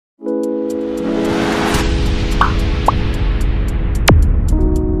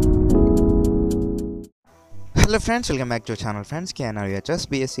Hello friends, welcome back to our channel friends. KNRUHS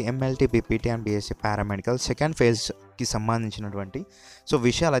B.Sc MLT BPT and B.Sc Paramedical second phase కి సంబంధించినటువంటి so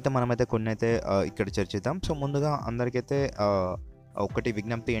విషయాలు అయితే మనమైతే కొన్ని అయితే ఇక్కడ చర్చిద్దాం. సో ముందుగా అందరికైతే ఒకటి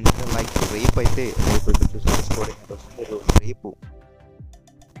విజ్ఞప్తి ఏంటంటే లైక్ రేపు అయితే రేపు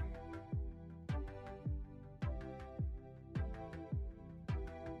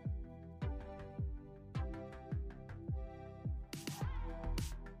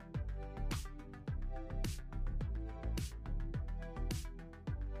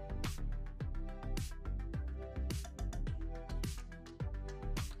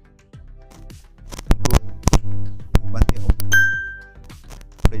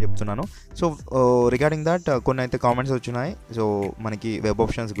చెప్తున్నాను. సో రిగార్డింగ్ దట్ కొన్ని అయితే కామెంట్స్ వచ్చినాయి. సో మనకి వెబ్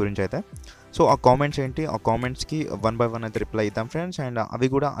ఆప్షన్స్ గురించి అయితే సో ఆ కామెంట్స్ ఏంటి, ఆ కామెంట్స్కి 1 by 1 అయితే రిప్లై ఇద్దాం ఫ్రెండ్స్. అండ్ అవి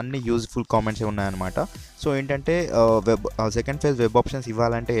కూడా అన్ని యూజ్ఫుల్ కామెంట్స్ ఉన్నాయన్నమాట. సో ఏంటంటే సెకండ్ ఫేజ్ వెబ్ ఆప్షన్స్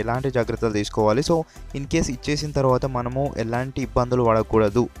ఇవ్వాలంటే ఎలాంటి జాగ్రత్తలు తీసుకోవాలి, సో ఇన్ కేస్ ఇచ్చేసిన తర్వాత మనము ఎలాంటి ఇబ్బందులు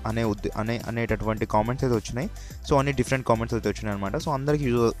పడకూడదు అనేటటువంటి కామెంట్స్ అయితే వచ్చినాయి. సో అన్ని డిఫరెంట్ కామెంట్స్ అయితే వచ్చినాయి అనమాట. సో అందరికీ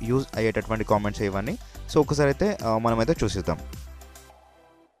యూజ్ అయ్యేటటువంటి కామెంట్స్ ఇవన్నీ. సో ఒకసారి అయితే మనమైతే చూసిద్దాం.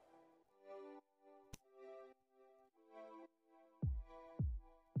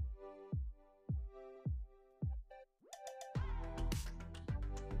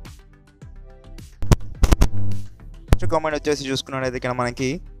 కామెంట్ వచ్చేసి చూసుకున్నట్టయితే ఇక్కడ మనకి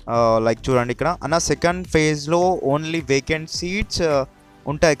లైక్ చూడండి, ఇక్కడ అన్న సెకండ్ ఫేజ్లో ఓన్లీ వేకెంట్ సీట్స్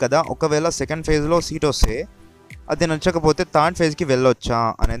ఉంటాయి కదా, ఒకవేళ సెకండ్ ఫేజ్లో సీట్ వస్తే అది నచ్చకపోతే థర్డ్ ఫేజ్కి వెళ్ళొచ్చా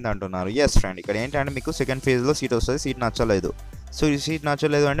అనేది అంటున్నారు. ఎస్ ఫ్రెండ్, ఇక్కడ ఏంటంటే మీకు సెకండ్ ఫేజ్లో సీట్ వస్తుంది, సీట్ నచ్చలేదు. సో ఈ సీట్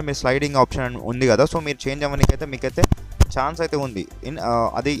నచ్చలేదు అంటే మీరు స్లైడింగ్ ఆప్షన్ ఉంది కదా, సో మీరు చేంజ్ అవ్వడానికైతే మీకైతే ఛాన్స్ అయితే ఉంది.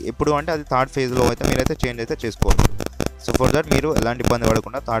 అది ఎప్పుడు అంటే అది థర్డ్ ఫేజ్లో అయితే మీరైతే చేంజ్ అయితే చేసుకోవచ్చు. సో ఫర్ దట్ మీరు ఎలాంటి ఇబ్బంది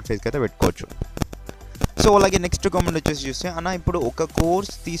పడకుండా థర్డ్ ఫేజ్కి అయితే పెట్టుకోవచ్చు. సో అలాగే నెక్స్ట్ కామెంట్ వచ్చేసి చూస్తే అన్న ఇప్పుడు ఒక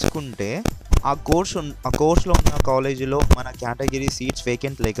కోర్స్ తీసుకుంటే ఆ కోర్స్లో ఉన్న కాలేజీలో మన కేటగిరీ సీట్స్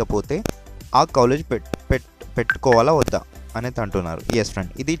వేకెంట్ లేకపోతే ఆ కాలేజ్ పెట్టుకోవాలా వద్దా అనేది అంటున్నారు. ఎస్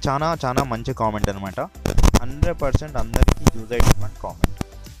ఫ్రెండ్, ఇది చాలా మంచి కామెంట్ అనమాట. 100% అందరికీ యూజ్ అయ్యేటువంటి కామెంట్.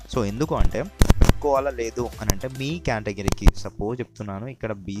 సో ఎందుకు అంటే పెట్టుకోవాలా లేదు అని అంటే మీ కేటగిరీకి సపోజ్ చెప్తున్నాను,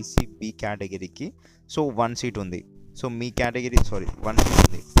 ఇక్కడ బీ కేటగిరీకి సో 1 సీట్ ఉంది. సో మీ కేటగిరీ 1 సీట్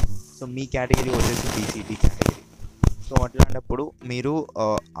ఉంది. సో మీ కేటగిరీ వచ్చేసి BCT కేటగిరీ. సో అట్లాంటప్పుడు మీరు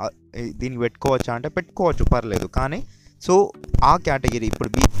దీన్ని పెట్టుకోవచ్చా అంటే పెట్టుకోవచ్చు, పర్లేదు. కానీ సో ఆ కేటగిరీ ఇప్పుడు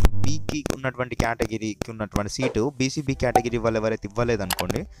బీకి ఉన్నటువంటి కేటగిరీకి ఉన్నటువంటి సీటు BCB కేటగిరీ వాళ్ళు ఎవరైతే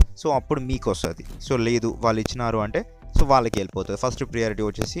ఇవ్వలేదనుకోండి, సో అప్పుడు మీకు వస్తుంది. సో లేదు వాళ్ళు ఇచ్చినారు అంటే సో వాళ్ళకి వెళ్ళిపోతుంది. ఫస్ట్ ప్రియారిటీ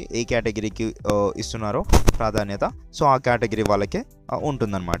వచ్చేసి ఏ కేటగిరీకి ఇస్తున్నారో ప్రాధాన్యత, సో ఆ కేటగిరీ వాళ్ళకే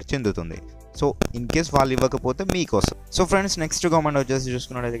ఉంటుందన్నమాట, చెందుతుంది. సో ఇన్ కేస్ వాళ్ళు ఇవ్వకపోతే మీకు వస్తుంది. సో ఫ్రెండ్స్ నెక్స్ట్ కామెంట్ వచ్చేసి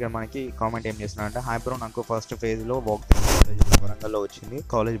చూసుకున్నట్టయితే ఇక్కడ మనకి కామెంట్ ఏం చేస్తున్నారంటే, హాయ్ బ్రో, నాకు ఫస్ట్ ఫేజ్లో కాలేజ్ వరంగల్లో వచ్చింది,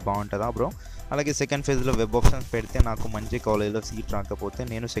 కాలేజ్ బాగుంటుందా బ్రో? అలాగే సెకండ్ ఫేజ్లో వెబ్ ఆప్షన్స్ పెడితే నాకు మంచి కాలేజ్లో సీట్ రాకపోతే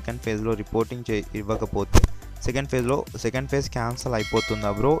నేను సెకండ్ ఫేజ్లో రిపోర్టింగ్ ఇవ్వకపోతే సెకండ్ ఫేజ్ క్యాన్సిల్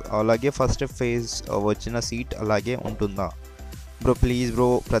అయిపోతుందా బ్రో? అలాగే ఫస్ట్ ఫేజ్ వచ్చిన సీట్ అలాగే ఉంటుందా బ్రో? ప్లీజ్ బ్రో,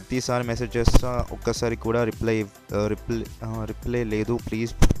 ప్రతిసారి మెసేజ్ చేస్తా, ఒక్కసారి కూడా రిప్లై లేదు,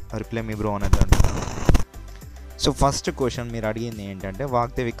 ప్లీజ్ రిప్లై మీ బ్రో అనేది అంటున్నాను. సో ఫస్ట్ క్వశ్చన్ మీరు అడిగింది ఏంటంటే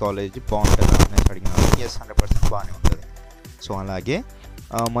వాగ్దేవి కాలేజ్ బాగుంటుందా అనేసి అడిగినారు. ఎస్, 100% బాగానే ఉంటుంది. సో అలాగే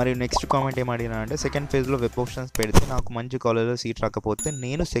మరియు నెక్స్ట్ కామెంట్ ఏం అడిగినా అంటే సెకండ్ ఫేజ్లో వెబ్ ఆప్షన్స్ పెడితే నాకు మంచి కాలేజ్లో సీట్ రాకపోతే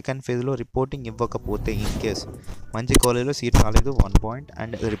నేను సెకండ్ ఫేజ్లో రిపోర్టింగ్ ఇవ్వకపోతే ఇన్ కేస్ మంచి కాలేజ్లో సీట్ రాలేదు 1 పాయింట్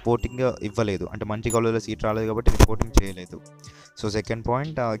అండ్ రిపోర్టింగ్ ఇవ్వలేదు అంటే మంచి కాలేజ్లో సీట్ రాలేదు కాబట్టి రిపోర్టింగ్ చేయలేదు. సో సెకండ్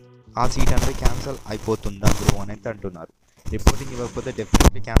పాయింట్, ఆ సీట్ అంటే క్యాన్సిల్ అయిపోతుందా బ్రో అనేది అంటున్నారు. రిపోర్టింగ్ ఇవ్వకపోతే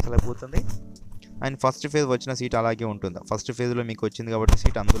డెఫినెట్లీ క్యాన్సిల్ అయిపోతుంది. అండ్ ఫస్ట్ ఫేజ్ వచ్చిన సీట్ అలాగే ఉంటుందా? ఫస్ట్ ఫేజ్లో మీకు వచ్చింది కాబట్టి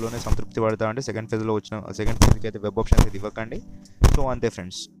సీట్ అందులోనే సంతృప్తి పడతా అంటే సెకండ్ ఫేజ్కి అయితే వెబ్ ఆప్షన్స్ అయితే ఇవ్వకండి. సో అంతే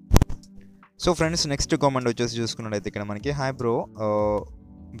friends. So friends next comment వచ్చేసి చూసుకున్నట్టయితే ఇక్కడ మనకి, hi bro,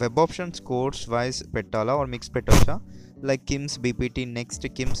 web options course wise పెట్టాలా ఆర్ మిక్స్ పెట్టవచ్చా? Like KIMS BPT, next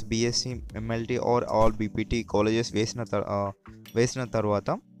KIMS B.Sc MLT are all BPT colleges వేసిన తర్వాత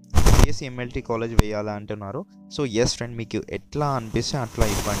B.Sc MLT కాలేజ్ వేయాలా అంటున్నారు. సో ఎస్ ఫ్రెండ్, మీకు ఎట్లా అనిపిస్తే అట్లా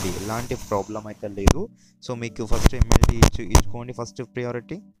ఇవ్వండి, ఎలాంటి ప్రాబ్లం అయితే లేదు. సో మీకు ఫస్ట్ MLT ఇచ్చుకోండి, first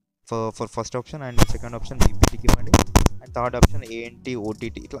priority for first option, and second option BPTకి ఇవ్వండి, and third option ANT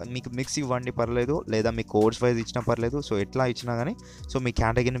OTT ఇట్లా మీకు మిక్స్ ఇవ్వండి, పర్లేదు. లేదా మీ కోర్స్ వైజ్ ఇచ్చినా పర్లేదు. సో ఎట్లా ఇచ్చినా కానీ సో మీ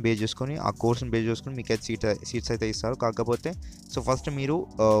కేటగిరీని బేస్ చేసుకొని ఆ కోర్స్ని బేస్ చేసుకొని మీకు అయితే సీట్స్ అయితే ఇస్తారు. కాకపోతే సో ఫస్ట్ మీరు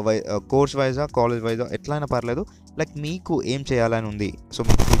కోర్స్ వైజా కాలేజ్ వైజా ఎట్లయినా పర్లేదు, లైక్ మీకు ఏం చేయాలని ఉంది, సో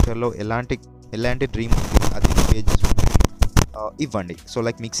మీకు ఫ్యూచర్లో ఎలాంటి డ్రీమ్ ఉంది అది బేస్ చేసుకొని ఇవ్వండి. సో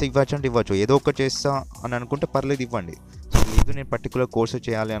లైక్ మిక్స్ ఇవ్వచ్చు అంటే ఇవ్వచ్చు, ఏదో ఒకటి చేస్తా అని అనుకుంటే పర్లేదు ఇవ్వండి. సో లేదు నేను పర్టికులర్ కోర్సు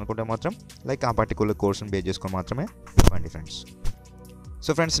చేయాలి అనుకుంటే మాత్రం లైక్ ఆ పర్టికులర్ కోర్సుని బేస్ చేసుకొని మాత్రమే ఇవ్వండి friends.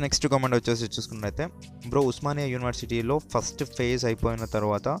 So friends next comment వచ్చేసి చూసుకున్నట్లయితే బ్రో ఉస్మానియా యూనివర్సిటీలో ఫస్ట్ ఫేజ్ అయిపోయిన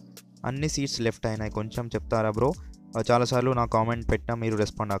తర్వాత అన్ని సీట్స్ లెఫ్ట్ అయినాయి, కొంచెం చెప్తారా బ్రో? చాలాసార్లు నా కామెంట్ పెట్టినా మీరు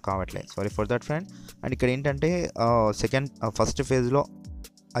రెస్పాండ్ కావట్లేదు, sorry for that friend. And ఇక్కడ ఏంటంటే ఫస్ట్ ఫేజ్లో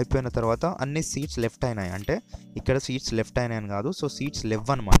అయిపోయిన తర్వాత అన్ని సీట్స్ లెఫ్ట్ అయినాయి అంటే ఇక్కడ సీట్స్ లెఫ్ట్ అయినాయని కాదు, సో సీట్స్ లెవ్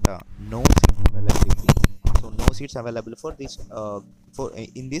అనమాట. No seats availability, so no seats available for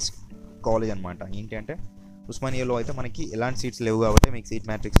in this college అనమాట. ఏంటి అంటే ఉస్మానియాలో అయితే మనకి ఎలాంటి సీట్స్ లేవు కాబట్టి మీకు సీట్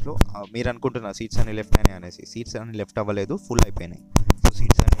మ్యాట్రిక్స్లో మీరు అనుకుంటున్నారు సీట్స్ అన్ని లెఫ్ట్ అయినాయి అనేసి, సీట్స్ అన్ని లెఫ్ట్ అవ్వలేదు, ఫుల్ అయిపోయినాయి. సో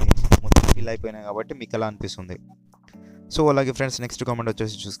సీట్స్ అన్ని మొత్తం ఫిల్ అయిపోయినాయి కాబట్టి మీకు అలా అనిపిస్తుంది. సో అలాగే ఫ్రెండ్స్ నెక్స్ట్ కామెంట్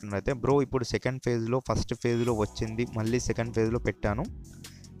వచ్చేసి చూసుకున్నట్లయితే బ్రో ఇప్పుడు సెకండ్ ఫేజ్లో ఫస్ట్ ఫేజ్లో వచ్చింది, మళ్ళీ సెకండ్ ఫేజ్లో పెట్టాను,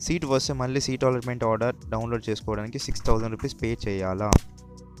 సీట్ వస్తే మళ్ళీ సీట్ అలాట్మెంట్ ఆర్డర్ డౌన్లోడ్ చేసుకోవడానికి 6,000 రూపీస్ పే చేయాలా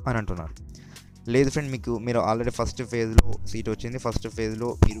అని అంటున్నారు. లేదు ఫ్రెండ్, మీరు ఆల్రెడీ ఫస్ట్ ఫేజ్లో సీట్ వచ్చింది, ఫస్ట్ ఫేజ్లో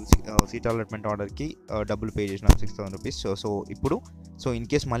మీరు సీట్ అలాట్మెంట్ ఆర్డర్కి డబ్బులు పే చేసినారు 6,000 రూపీస్. సో ఇన్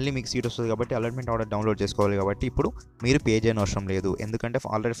కేస్ మళ్ళీ మీకు సీట్ వస్తుంది కాబట్టి అలాట్మెంట్ ఆర్డర్ డౌన్లోడ్ చేసుకోవాలి కాబట్టి ఇప్పుడు మీరు పే చేయని అవసరం లేదు, ఎందుకంటే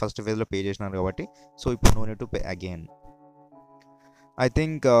ఆల్రెడీ ఫస్ట్ ఫేజ్లో పే చేసినారు కాబట్టి. సో ఇప్పుడు no need to pay again. I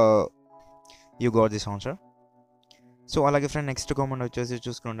think you got this answer. So అలాగే ఫ్రెండ్ నెక్స్ట్ కామెంట్ వచ్చేసి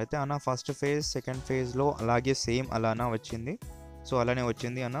చూసుకున్నట్లయితే అన్న ఫస్ట్ ఫేజ్ సెకండ్ ఫేజ్లో అలాగే సేమ్ అలానా వచ్చింది, సో అలానే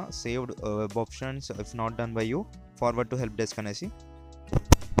వచ్చింది అన్న, saved web options if not done by you forward to help desk అనేసి.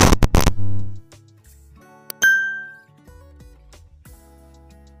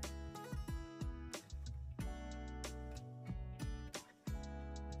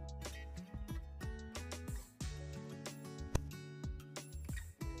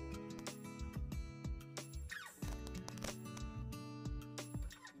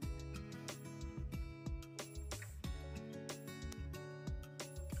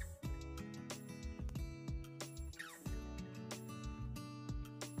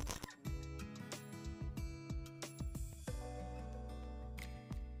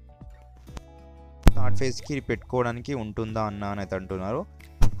 థర్డ్ ఫేజ్కి పెట్టుకోవడానికి ఉంటుందా అన్న అని అయితే అంటున్నారు.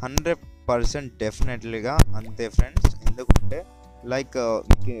 100% డెఫినెట్లీగా అంతే ఫ్రెండ్స్, ఎందుకంటే లైక్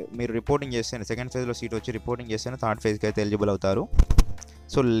మీరు రిపోర్టింగ్ చేస్తేనే సెకండ్ ఫేజ్లో సీట్ వచ్చి రిపోర్టింగ్ చేస్తేనే థర్డ్ ఫేజ్కి అయితే ఎలిజిబుల్ అవుతారు.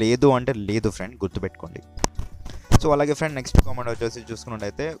 సో లేదు అంటే లేదు ఫ్రెండ్, గుర్తుపెట్టుకోండి. సో అలాగే ఫ్రెండ్ నెక్స్ట్ కామెంట్ వచ్చేసి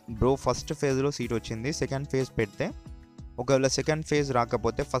చూసుకున్నట్టయితే బ్రో ఫస్ట్ ఫేజ్లో సీట్ వచ్చింది, సెకండ్ ఫేజ్ పెడితే ఒకవేళ సెకండ్ ఫేజ్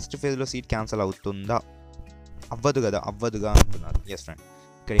రాకపోతే ఫస్ట్ ఫేజ్లో సీట్ క్యాన్సిల్ అవుతుందా? అవ్వదుగా అంటున్నారు. ఎస్ ఫ్రెండ్,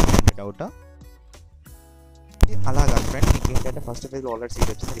 ఇక్కడ ఏంటంటే డౌటా? అలా కాదు ఫ్రెండ్, మీకు ఏంటంటే ఫస్ట్ ఫేజ్లో ఆల్రెడీ సీట్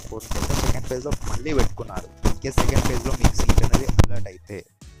వచ్చింది, రిపోర్టింగ్ చేస్తే సెకండ్ ఫేజ్లో మళ్ళీ పెట్టుకున్నారు. ఇంకే సెకండ్ ఫేజ్లో మీకు సీట్ అనేది అలర్ట్ అయితే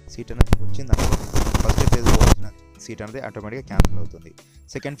సీట్ అనేది వచ్చింది అనుకోండి, ఫస్ట్ ఫేజ్లో వచ్చిన సీట్ అనేది ఆటోమేటిక్గా క్యాన్సిల్ అవుతుంది.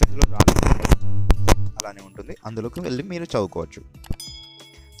 సెకండ్ ఫేజ్లో రాలేదు అలానే ఉంటుంది, అందులోకి వెళ్ళి మీరు చదువుకోవచ్చు.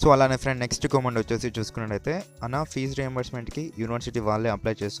 సో అలానే ఫ్రెండ్ నెక్స్ట్ కామెంట్ వచ్చేసి చూసుకున్నట్టయితే అన్న ఫీజు రియంబర్స్మెంట్కి యూనివర్సిటీ వాళ్ళే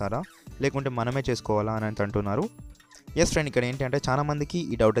అప్లై చేస్తారా లేకుంటే మనమే చేసుకోవాలా అని అంటున్నారు. ఎస్ ఫ్రెండ్, ఇక్కడ ఏంటంటే చాలా మందికి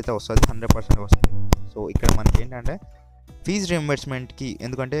ఈ డౌట్ అయితే వస్తుంది, 100% వస్తుంది. సో ఇక్కడ మనకి ఏంటంటే ఫీజు రియంబర్స్మెంట్కి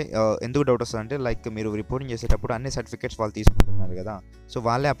ఎందుకు డౌట్ వస్తుంది అంటే లైక్ మీరు రిపోర్టింగ్ చేసేటప్పుడు అన్ని సర్టిఫికేట్స్ వాళ్ళు తీసుకుంటున్నారు కదా, సో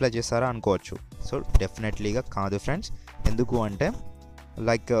వాళ్ళే అప్లై చేస్తారా అనుకోవచ్చు. సో డెఫినెట్లీగా కాదు ఫ్రెండ్స్, ఎందుకు అంటే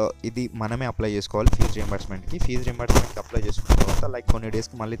లైక్ ఇది మనమే అప్లై చేసుకోవాలి ఫీజు రియంబర్స్మెంట్కి. ఫీజు రియంబర్స్మెంట్కి అప్లై చేసుకున్న తర్వాత లైక్ కొన్ని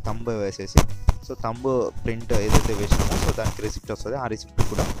డేస్కి మళ్ళీ థంబ్ వేసేసి, సో థంబ్ ప్రింట్ ఏదైతే వేసినామో సో దానికి రిసిప్ట్ వస్తుంది, ఆ రిసిప్ట్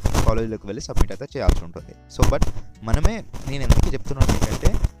కూడా కాలేజీలోకి వెళ్ళి సబ్మిట్ అయితే చేయాల్సి ఉంటుంది. సో బట్ నేను ఎందుకు చెప్తున్నాను ఏంటంటే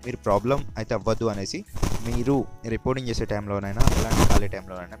మీరు ప్రాబ్లం అయితే అవ్వద్దు అనేసి, మీరు రిపోర్టింగ్ చేసే టైంలోనైనా ఇలాంటి ఖాళీ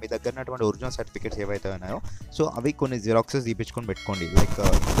టైంలోనైనా మీ దగ్గర ఉన్నటువంటి ఒరిజినల్ సర్టిఫికేట్స్ ఏవైతే ఉన్నాయో సో అవి కొన్ని జిరాక్సెస్ తీపించుకొని పెట్టుకోండి. Like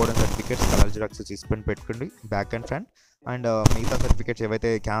important certificates colour xeroxes తీసుకొని పెట్టుకోండి బ్యాక్ అండ్ ఫ్రంట్. అండ్ మిగతా సర్టిఫికేట్స్ ఏవైతే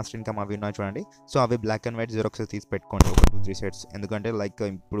క్యాస్ట్ ఇన్కమ్ అవి ఉన్నాయో చూడండి, సో అవి బ్లాక్ అండ్ వైట్ జిరాక్సెస్ తీసి పెట్టుకోండి, ఒక 2-3 సెట్స్. ఎందుకంటే లైక్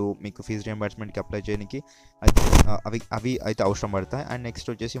ఇప్పుడు మీకు ఫీజు రియంబర్స్మెంట్కి అప్లై చేయడానికి అయితే అవి అయితే అవసరం పడతాయి. అండ్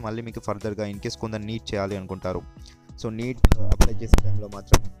నెక్స్ట్ వచ్చేసి మళ్ళీ మీకు ఫర్దర్గా ఇన్ కేస్ కొందరు నీట్ చేయాలి అనుకుంటారు, సో నీట్ అప్లై చేసే టైంలో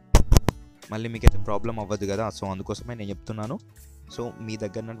మాత్రం మళ్ళీ మీకైతే ప్రాబ్లం అవ్వదు కదా, సో అందుకోసమే నేను చెప్తున్నాను. సో మీ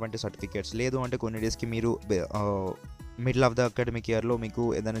దగ్గర ఉన్నటువంటి సర్టిఫికేట్స్ లేదు అంటే కొన్ని డేస్కి మీరు మిడిల్ ఆఫ్ ద అకాడమిక్ ఇయర్లో మీకు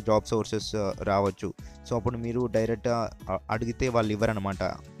ఏదైనా జాబ్ సోర్సెస్ రావచ్చు, సో అప్పుడు మీరు డైరెక్ట్గా అడిగితే వాళ్ళు ఇవ్వరనమాట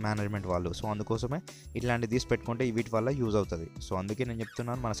మేనేజ్మెంట్ వాళ్ళు. సో అందుకోసమే ఇట్లాంటివి తీసి పెట్టుకుంటే వీటి వల్ల యూజ్ అవుతుంది. సో అందుకే నేను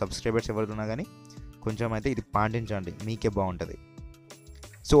చెప్తున్నాను, మన సబ్స్క్రైబర్స్ ఎవరున్నా కానీ కొంచెం అయితే ఇది పాటించండి, మీకే బాగుంటుంది.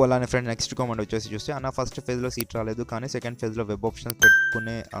 సో అలానే ఫ్రెండ్ నెక్స్ట్ కామెంట్ వచ్చేసి చూస్తే అన్న ఫస్ట్ ఫేజ్లో సీట్ రాలేదు కానీ సెకండ్ ఫేజ్లో వెబ్ ఆప్షన్స్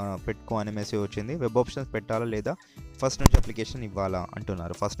పెట్టుకో అనే మెసేజ్ వచ్చింది, వెబ్ ఆప్షన్స్ పెట్టాలా లేదా ఫస్ట్ నుంచి అప్లికేషన్ ఇవ్వాలా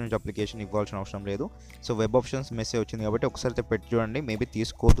అంటున్నారు. ఫస్ట్ నుంచి అప్లికేషన్ ఇవ్వాల్సిన అవసరం లేదు, సో వెబ్ ఆప్షన్స్ మెసేజ్ వచ్చింది కాబట్టి ఒకసారి అయితే పెట్టి చూడండి. మేబీ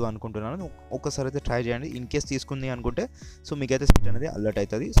తీసుకోవద్దు అనుకుంటున్నాను, ఒకసారి అయితే ట్రై చేయండి. ఇన్ కేస్ తీసుకుంది అనుకుంటే సో మీకైతే సీట్ అనేది అలర్ట్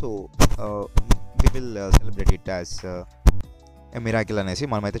అవుతుంది. So we will celebrate it as miracle అనేసి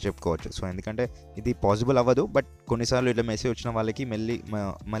మనమైతే చెప్పుకోవచ్చు. సో ఎందుకంటే ఇది పాసిబుల్ అవ్వదు, బట్ కొన్నిసార్లు ఇట్లా మెసేజ్ వచ్చిన వాళ్ళకి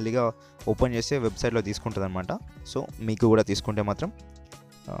మళ్ళీగా ఓపెన్ చేస్తే వెబ్సైట్లో తీసుకుంటుంది అనమాట. సో మీకు కూడా తీసుకుంటే మాత్రం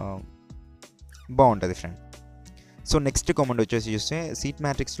బాగుంటుంది ఫ్రెండ్. సో నెక్స్ట్ కామెంట్ వచ్చేసి చూస్తే సీట్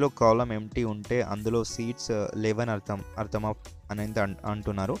మ్యాట్రిక్స్లో కాలం ఎంటీ ఉంటే అందులో సీట్స్ లేవని అర్థం అని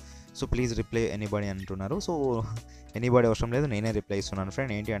అంటున్నారు. సో ప్లీజ్ రిప్లై ఎనీబడి అంటున్నారు. సో ఎనీబడి అవసరం లేదు, నేనే రిప్లై ఇస్తున్నాను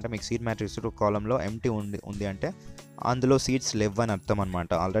ఫ్రెండ్. ఏంటి అంటే మీకు సీట్ మ్యాట్రిక్స్ కాలంలో ఎంటీ ఉంది అంటే అందులో సీట్స్ లేవని అర్థం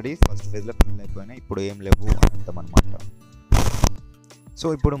అనమాట. ఆల్రెడీ ఫస్ట్ ఫేజ్లో ఫిల్ అయిపోయినాయి, ఇప్పుడు ఏం లేవు అని అర్థం అనమాట. సో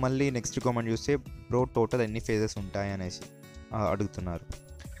ఇప్పుడు మళ్ళీ నెక్స్ట్ కామెంట్ చూస్తే బ్రో టోటల్ ఎన్ని ఫేజెస్ ఉంటాయి అనేసి అడుగుతున్నారు.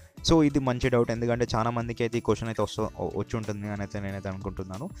 సో ఇది మంచి డౌట్, ఎందుకంటే చాలా మందికి అయితే ఈ క్వశ్చన్ అయితే వచ్చి ఉంటుంది అని అయితే నేనైతే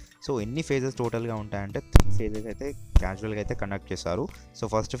అనుకుంటున్నాను. సో ఎన్ని ఫేజెస్ టోటల్గా ఉంటాయంటే 3 ఫేజెస్ అయితే క్యాజువల్గా అయితే కండక్ట్ చేస్తారు. So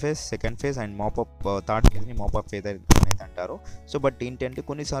first phase, second phase and mop up, third ఫేజ్ని mop up phase అయితే అంటారు. సో బట్ ఏంటంటే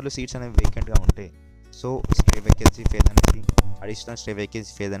కొన్నిసార్లు సీట్స్ అనేవి వేకెంట్గా ఉంటాయి. సో స్టే వేకెన్సీ ఫేజ్ అనేసి, అడిషనల్ స్టే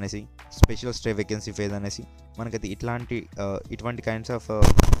వేకెన్సీ ఫేజ్ అనేసి, స్పెషల్ స్టే వేకెన్సీ ఫేజ్ అనేసి మనకైతే ఇటువంటి కైండ్స్ ఆఫ్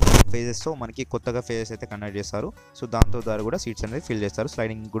ఫేజెస్తో మనకి కొత్తగా ఫేజెస్ అయితే కండక్ట్ చేస్తారు. సో దాంతో ద్వారా కూడా సీట్స్ అనేది ఫిల్ చేస్తారు,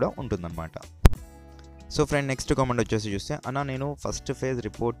 స్లైడింగ్ కూడా ఉంటుందన్నమాట. సో ఫ్రెండ్ నెక్స్ట్ కామెంట్ వచ్చేసి చూస్తే, అన్న నేను ఫస్ట్ ఫేజ్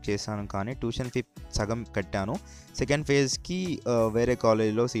రిపోర్ట్ చేశాను కానీ ట్యూషన్ ఫీ సగం కట్టాను, సెకండ్ ఫేజ్కి వేరే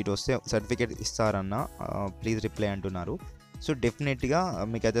కాలేజీలో సీట్ వస్తే సర్టిఫికేట్ ఇస్తారన్న, ప్లీజ్ రిప్లై అంటున్నారు. సో డెఫినెట్గా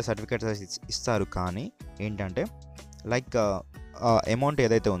మీకైతే సర్టిఫికేట్స్ ఇస్తారు, కానీ ఏంటంటే లైక్ అమౌంట్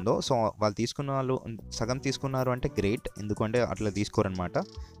ఏదైతే ఉందో, సో వాళ్ళు తీసుకున్న వాళ్ళు సగం తీసుకున్నారు అంటే గ్రేట్, ఎందుకంటే అట్లా తీసుకోరనమాట.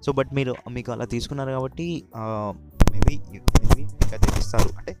 సో బట్ మీకు అలా తీసుకున్నారు కాబట్టి మేబీ మీకైతే ఇస్తారు,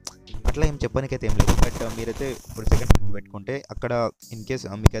 అంటే అట్లా ఏం చెప్పడానికైతే ఏం లేదు. బట్ మీరైతే ఇప్పుడు సెకండ్ ఫేజ్కి పెట్టుకుంటే అక్కడ ఇన్ కేస్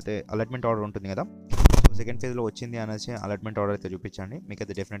మీకైతే అలాట్మెంట్ ఆర్డర్ ఉంటుంది కదా, సో సెకండ్ ఫేజ్లో వచ్చింది అనేసి అలాట్మెంట్ ఆర్డర్ అయితే చూపించండి,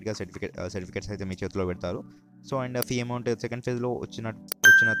 మీకైతే డెఫినెట్గా సర్టిఫికేట్స్ అయితే మీ చేతిలో పెడతారు. So and fee amount second ఫేజ్లో వచ్చిన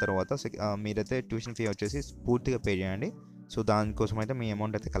తర్వాత మీరైతే ట్యూషన్ ఫీ వచ్చేసి పూర్తిగా పే చేయండి. సో దానికోసం అయితే మీ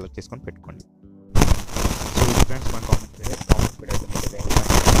అమౌంట్ అయితే కలెక్ట్ చేసుకొని పెట్టుకోండి. సో ఫ్రెండ్స్ మన కామెంట్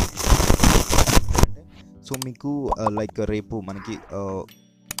సో మీకు లైక్ రేపు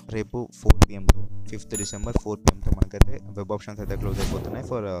 4 PM 5th December 4 PM మనకైతే వెబ్ ఆప్షన్స్ అయితే క్లోజ్ అయిపోతున్నాయి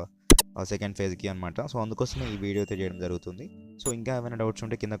ఫర్ సెకండ్ ఫేజ్కి అనమాట. సో అందుకోసమే ఈ వీడియో అయితే చేయడం జరుగుతుంది. సో ఇంకా ఏమైనా డౌట్స్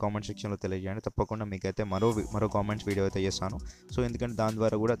ఉంటే కింద కామెంట్ సెక్షన్లో తెలియజేయండి, తప్పకుండా మీకైతే మరో కామెంట్స్ వీడియో అయితే చేస్తాను. సో ఎందుకంటే దాని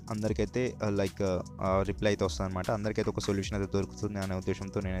ద్వారా కూడా అందరికైతే లైక్ రిప్లై అయితే వస్తుంది అనమాట, అందరికైతే ఒక సొల్యూషన్ అయితే దొరుకుతుంది అనే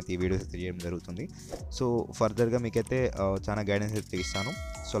ఉద్దేశంతో నేనైతే ఈ వీడియోస్ అయితే చేయడం జరుగుతుంది. సో ఫర్దర్గా మీకైతే చాలా గైడెన్స్ అయితే ఇస్తాను.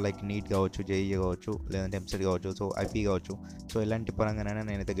 సో లైక్ నీట్ కావచ్చు, జేఈ కావచ్చు, లేదంటే ఎంసెట్ కావచ్చు, సో ఐపీ కావచ్చు, సో ఎలాంటి పరంగానైనా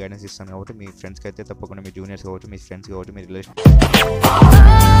నేనైతే గైడెన్స్ ఇస్తాను. కాబట్టి మీ ఫ్రెండ్స్కి అయితే తప్పకుండా, మీ జూనియర్స్ కావచ్చు, మీ ఫ్రెండ్స్ కావచ్చు, మీ రిలేషన్